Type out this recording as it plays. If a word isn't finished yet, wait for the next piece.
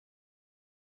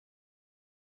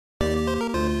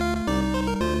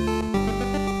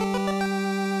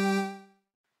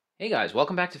Hey guys,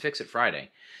 welcome back to Fix It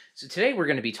Friday. So today we're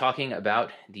going to be talking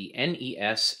about the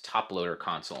NES Toploader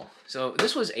console. So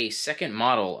this was a second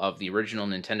model of the original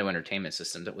Nintendo Entertainment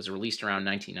System that was released around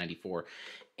 1994.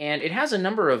 And it has a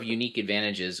number of unique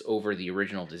advantages over the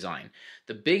original design.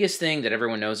 The biggest thing that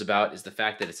everyone knows about is the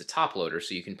fact that it's a top loader,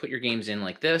 so you can put your games in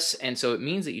like this, and so it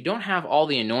means that you don't have all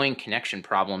the annoying connection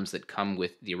problems that come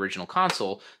with the original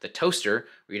console, the toaster,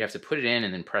 where you'd have to put it in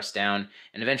and then press down,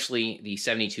 and eventually the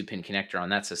 72-pin connector on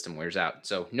that system wears out.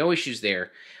 So no issues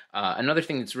there. Another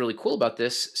thing that's really cool about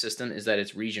this system is that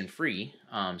it's region-free,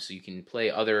 so you can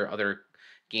play other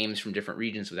games from different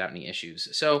regions without any issues.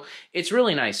 So it's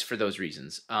really nice for those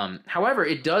reasons. However,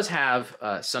 it does have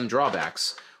some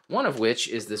drawbacks, one of which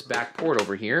is this back port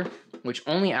over here, which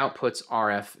only outputs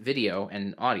RF video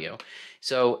and audio.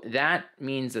 So that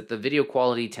means that the video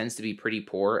quality tends to be pretty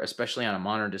poor, especially on a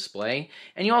monitor display.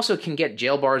 And you also can get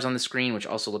jail bars on the screen, which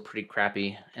also look pretty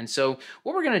crappy. And so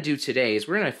what we're going to do today is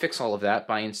we're going to fix all of that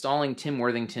by installing Tim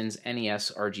Worthington's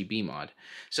NESRGB mod.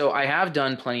 So I have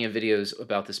done plenty of videos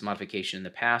about this modification in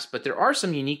the past, but there are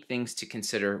some unique things to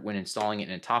consider when installing it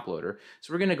in a top loader.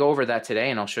 So we're going to go over that today,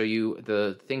 and I'll show you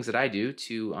the things that I do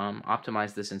to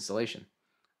optimize this installation.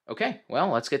 Okay, well,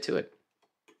 let's get to it.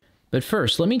 But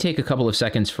first, let me take a couple of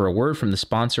seconds for a word from the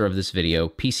sponsor of this video,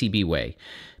 PCBWay.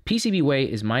 PCBWay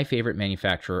is my favorite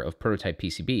manufacturer of prototype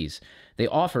PCBs. They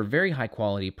offer very high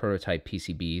quality prototype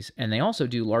PCBs, and they also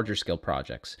do larger scale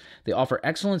projects. They offer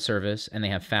excellent service, and they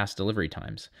have fast delivery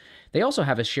times. They also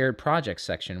have a shared projects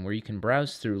section where you can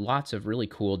browse through lots of really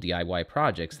cool DIY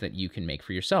projects that you can make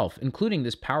for yourself, including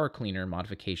this power cleaner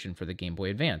modification for the Game Boy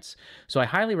Advance. So I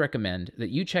highly recommend that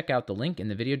you check out the link in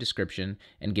the video description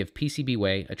and give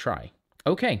PCBWay a try.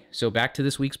 Okay, so back to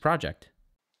this week's project.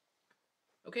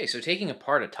 Okay, so taking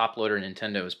apart a top loader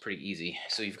Nintendo is pretty easy.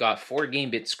 So you've got 4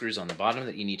 game bit screws on the bottom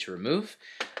that you need to remove.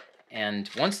 And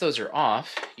once those are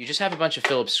off, you just have a bunch of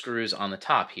Phillips screws on the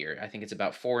top here. I think it's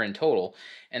about 4 in total.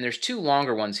 And there's 2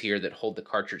 longer ones here that hold the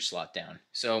cartridge slot down.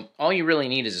 So all you really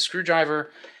need is a screwdriver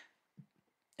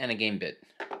and a game bit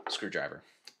screwdriver.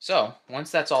 So once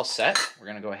that's all set, we're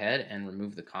going to go ahead and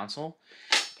remove the console.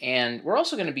 And we're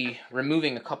also going to be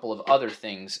removing a couple of other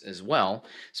things as well.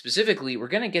 Specifically, we're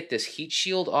going to get this heat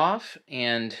shield off,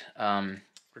 and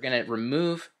we're going to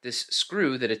remove this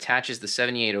screw that attaches the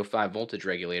 7805 voltage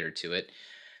regulator to it.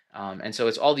 And so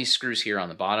it's all these screws here on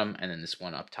the bottom, and then this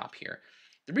one up top here.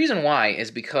 The reason why is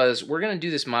because we're going to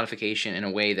do this modification in a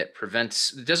way that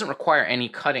doesn't require any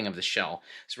cutting of the shell.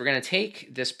 So we're going to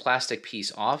take this plastic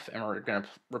piece off, and we're going to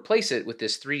replace it with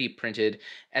this 3D printed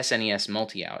SNES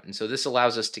multi-out. And so this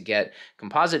allows us to get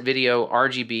composite video,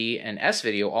 RGB, and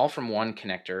S-video all from one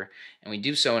connector, and we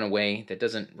do so in a way that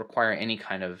doesn't require any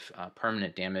kind of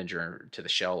permanent damage or to the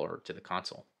shell or to the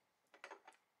console.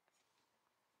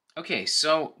 Okay,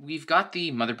 so we've got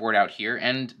the motherboard out here,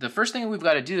 and the first thing we've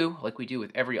got to do, like we do with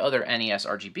every other NES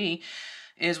RGB,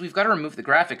 is we've got to remove the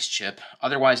graphics chip,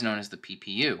 otherwise known as the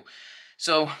PPU.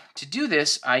 So to do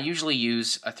this, I usually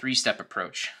use a 3-step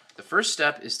approach. The first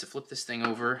step is to flip this thing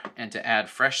over and to add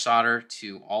fresh solder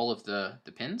to all of the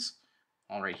pins,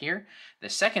 all right here. The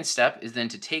second step is then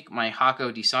to take my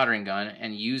Hakko desoldering gun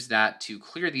and use that to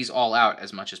clear these all out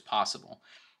as much as possible.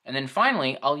 And then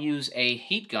finally, I'll use a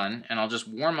heat gun, and I'll just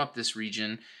warm up this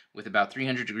region with about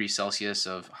 300 degrees Celsius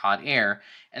of hot air,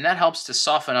 and that helps to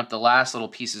soften up the last little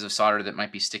pieces of solder that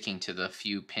might be sticking to the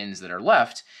few pins that are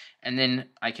left, and then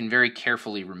I can very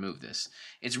carefully remove this.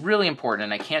 It's really important,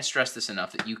 and I can't stress this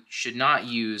enough, that you should not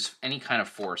use any kind of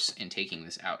force in taking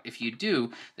this out. If you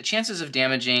do, the chances of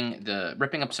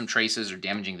ripping up some traces or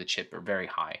damaging the chip are very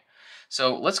high.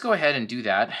 So let's go ahead and do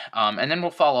that, and then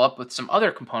we'll follow up with some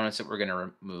other components that we're going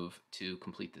to remove to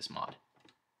complete this mod.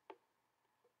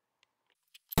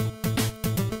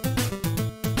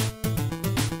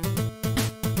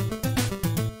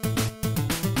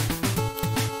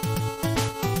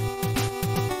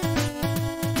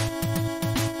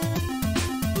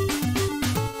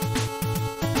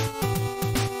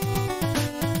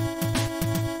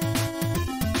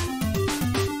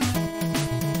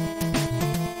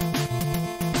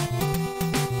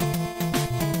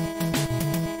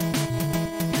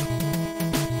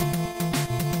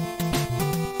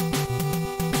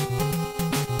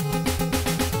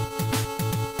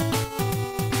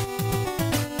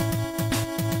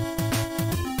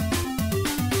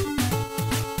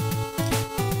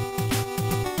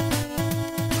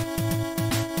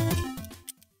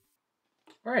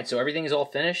 All right, so everything is all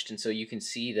finished, and so you can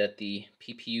see that the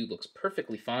PPU looks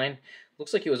perfectly fine.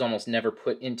 Looks like it was almost never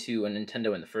put into a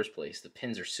Nintendo in the first place. The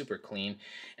pins are super clean.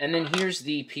 And then here's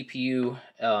the PPU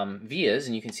vias,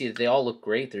 and you can see that they all look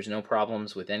great. There's no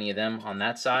problems with any of them on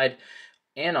that side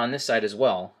and on this side as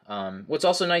well. What's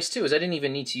also nice too is I didn't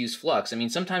even need to use flux. I mean,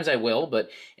 sometimes I will, but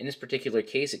in this particular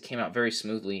case, it came out very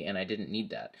smoothly, and I didn't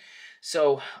need that.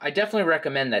 So I definitely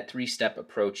recommend that three-step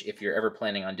approach if you're ever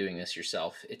planning on doing this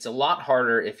yourself. It's a lot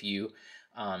harder if you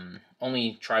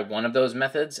only try one of those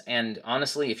methods, and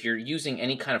honestly, if you're using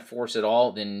any kind of force at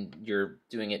all, then you're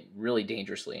doing it really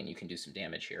dangerously and you can do some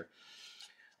damage here.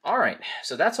 Alright,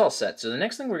 so that's all set. So the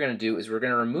next thing we're going to do is we're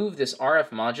going to remove this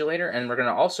RF modulator, and we're going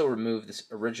to also remove this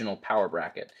original power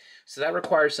bracket. So that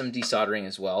requires some desoldering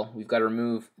as well. We've got to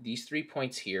remove these 3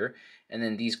 points here, and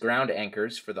then these ground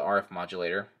anchors for the RF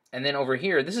modulator. And then over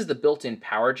here, this is the built-in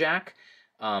power jack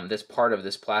that's part of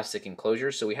this plastic enclosure,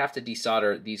 so we have to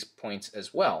desolder these points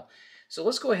as well. So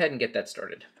let's go ahead and get that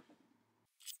started.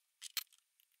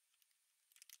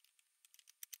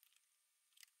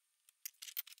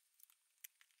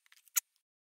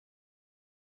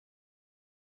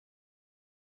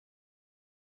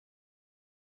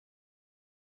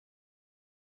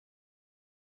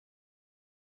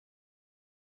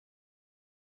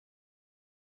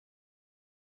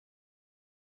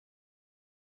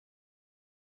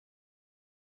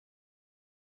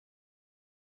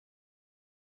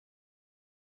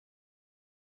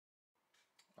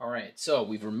 Alright, so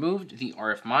we've removed the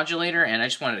RF modulator, and I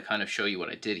just wanted to kind of show you what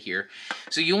I did here.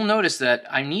 So you'll notice that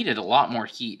I needed a lot more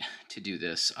heat to do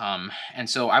this, and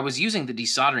so I was using the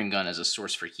desoldering gun as a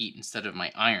source for heat instead of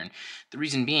my iron. The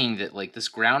reason being that, like, this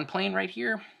ground plane right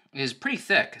here is pretty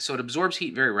thick, so it absorbs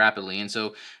heat very rapidly, and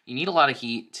so you need a lot of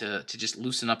heat to just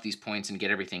loosen up these points and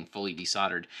get everything fully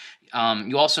desoldered.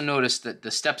 You also notice that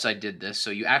the steps I did this,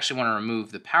 so you actually want to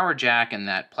remove the power jack and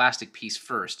that plastic piece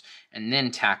first, and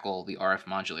then tackle the RF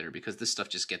modulator, because this stuff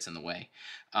just gets in the way.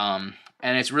 And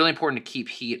it's really important to keep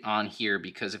heat on here,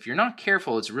 because if you're not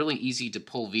careful, it's really easy to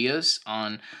pull vias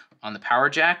on the power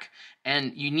jack,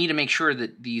 and you need to make sure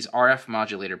that these RF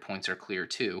modulator points are clear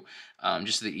too,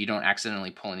 just so that you don't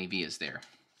accidentally pull any vias there.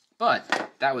 But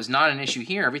that was not an issue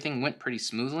here. Everything went pretty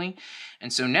smoothly,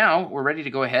 and so now we're ready to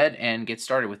go ahead and get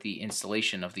started with the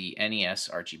installation of the NES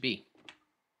RGB.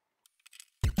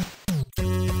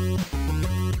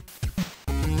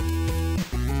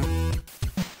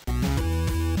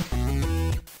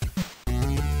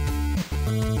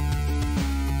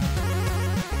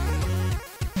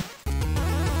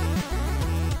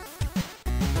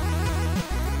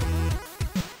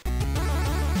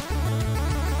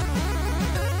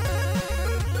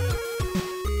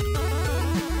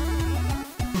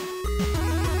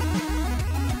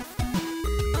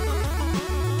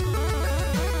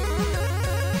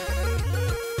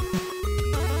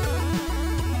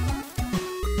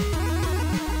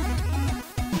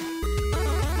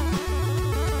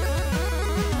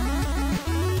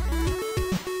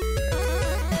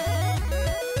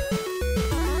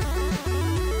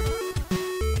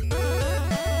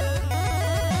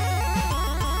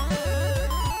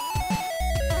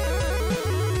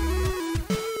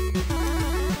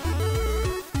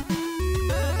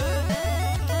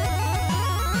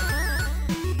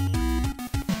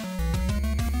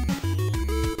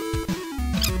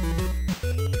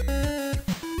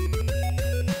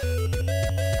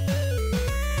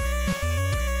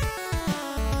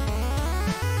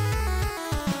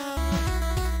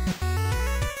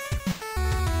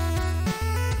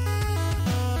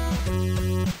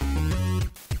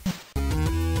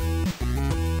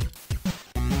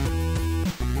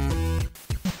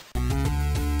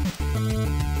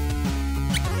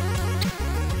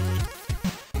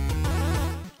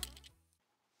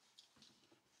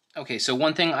 Okay, so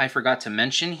one thing I forgot to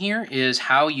mention here is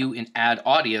how you add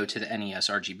audio to the NES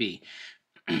RGB.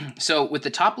 So with the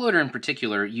Toploader in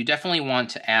particular, you definitely want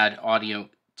to add audio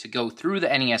to go through the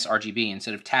NES RGB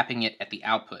instead of tapping it at the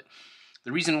output.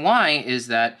 The reason why is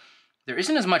that there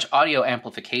isn't as much audio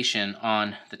amplification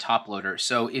on the Toploader.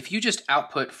 So if you just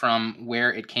output from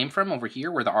where it came from over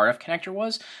here, where the RF connector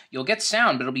was, you'll get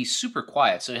sound, but it'll be super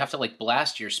quiet. So you have to like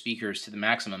blast your speakers to the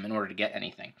maximum in order to get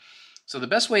anything. So the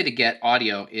best way to get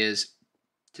audio is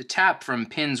to tap from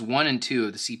pins 1 and 2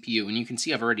 of the CPU. And you can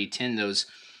see I've already tinned those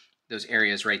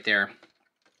areas right there.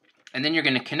 And then you're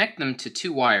going to connect them to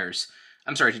two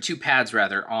pads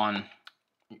rather, on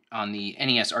the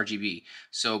NES RGB.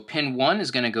 So pin 1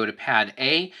 is going to go to pad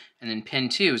A, and then pin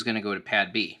 2 is going to go to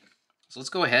pad B. So let's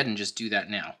go ahead and just do that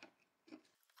now.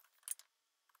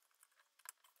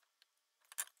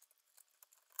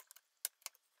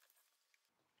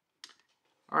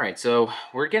 All right, so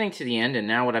we're getting to the end, and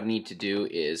now what I need to do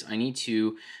is I need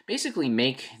to basically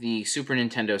make the Super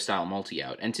Nintendo style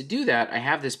multi-out. And to do that, I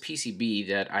have this PCB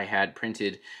that I had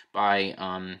printed by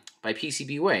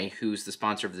PCBWay, who's the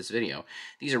sponsor of this video.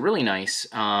 These are really nice,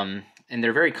 and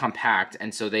they're very compact,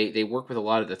 and so they work with a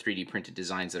lot of the 3D printed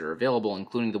designs that are available,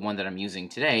 including the one that I'm using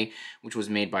today, which was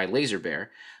made by LaserBear.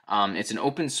 It's an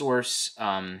open source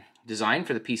design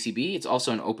for the PCB. It's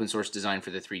also an open source design for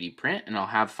the 3D print, and I'll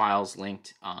have files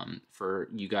linked for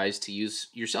you guys to use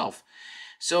yourself.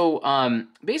 So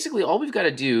basically all we've got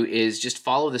to do is just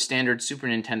follow the standard Super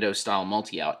Nintendo style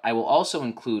multi-out. I will also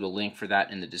include a link for that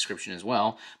in the description as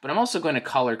well, but I'm also going to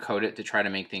color code it to try to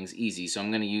make things easy. So I'm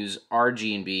going to use R,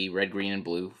 G, and B, red, green, and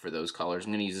blue for those colors.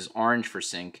 I'm going to use this orange for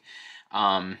sync.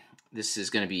 This is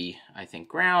going to be, I think,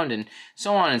 ground, and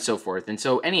so on and so forth. And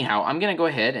so anyhow, I'm going to go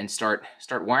ahead and start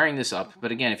wiring this up.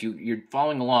 But again, if you're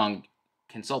following along,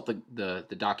 consult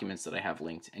the documents that I have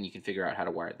linked, and you can figure out how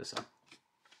to wire this up.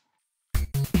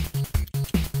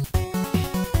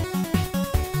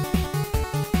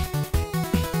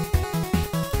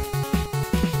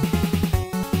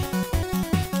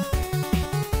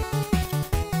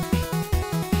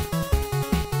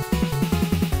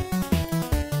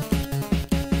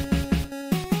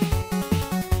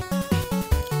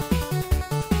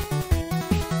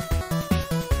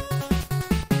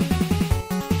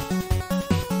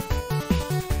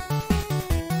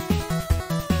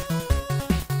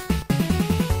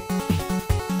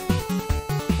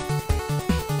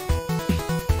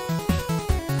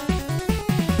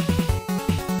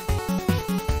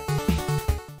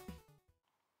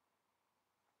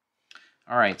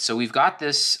 All right, so we've got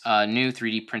this new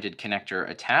 3D printed connector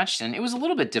attached, and it was a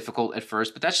little bit difficult at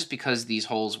first, but that's just because these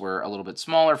holes were a little bit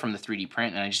smaller from the 3D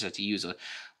print, and I just had to use a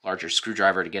larger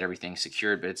screwdriver to get everything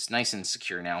secured, but it's nice and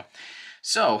secure now.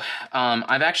 So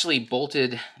I've actually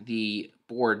bolted the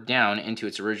board down into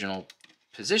its original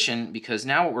position, because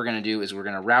now what we're going to do is we're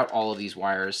going to route all of these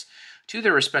wires to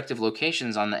their respective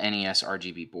locations on the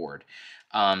NESRGB board.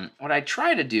 What I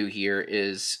try to do here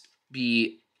is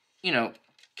be,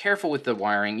 careful with the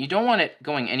wiring. You don't want it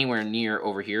going anywhere near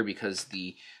over here because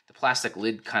the plastic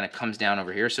lid kind of comes down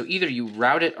over here. So either you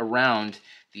route it around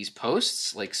these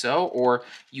posts like so, or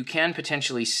you can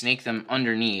potentially snake them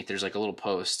underneath. There's like a little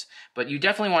post, but you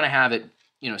definitely want to have it,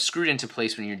 screwed into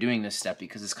place when you're doing this step,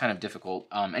 because it's kind of difficult,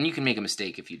 and you can make a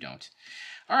mistake if you don't.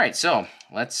 All right, so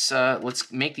let's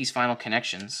make these final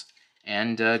connections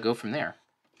and go from there.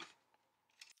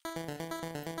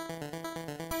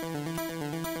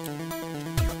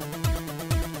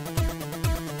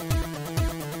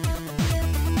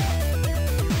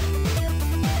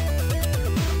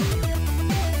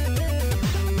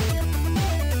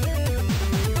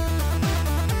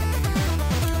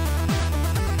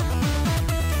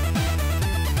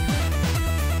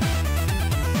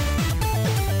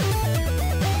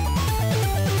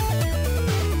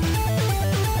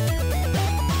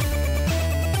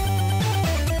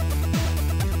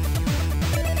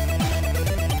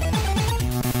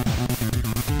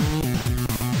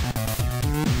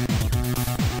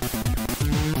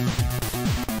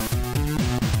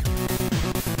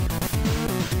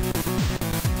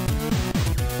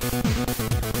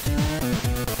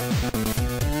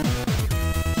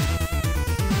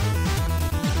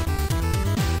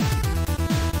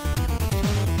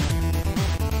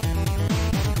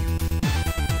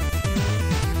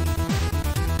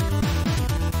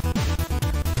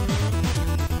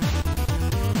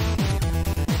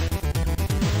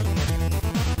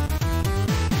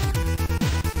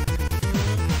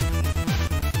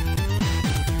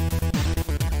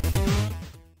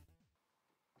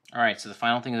 All right, so the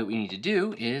final thing that we need to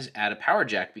do is add a power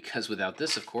jack, because without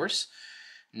this, of course,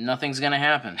 nothing's going to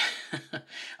happen.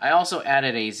 I also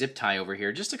added a zip tie over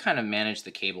here just to kind of manage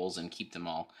the cables and keep them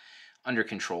all under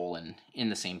control and in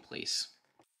the same place.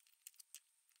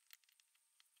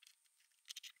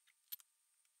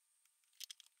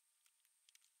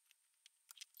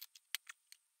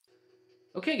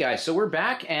 Okay guys, so we're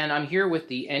back, and I'm here with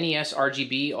the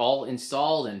NESRGB all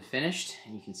installed and finished,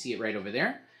 and you can see it right over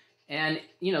there. And,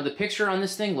 the picture on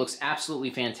this thing looks absolutely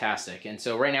fantastic. And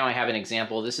so right now I have an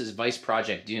example. This is Vice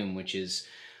Project Doom, which is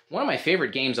one of my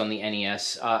favorite games on the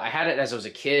NES. I had it as I was a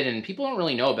kid, and people don't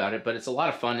really know about it, but it's a lot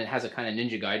of fun. It has a kind of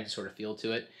Ninja Gaiden sort of feel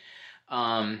to it.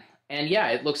 And yeah,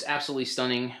 it looks absolutely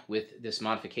stunning with this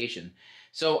modification.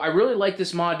 So I really like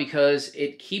this mod because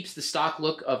it keeps the stock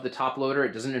look of the top loader.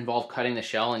 It doesn't involve cutting the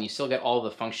shell, and you still get all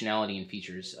the functionality and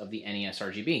features of the NES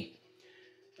RGB.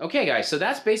 Okay, guys, so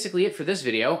that's basically it for this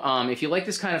video. If you like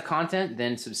this kind of content,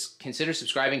 then consider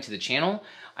subscribing to the channel.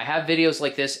 I have videos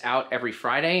like this out every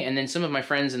Friday, and then some of my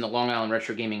friends in the Long Island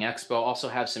Retro Gaming Expo also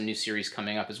have some new series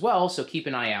coming up as well, so keep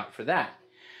an eye out for that.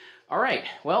 All right,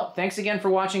 well, thanks again for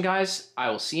watching, guys.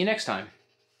 I will see you next time.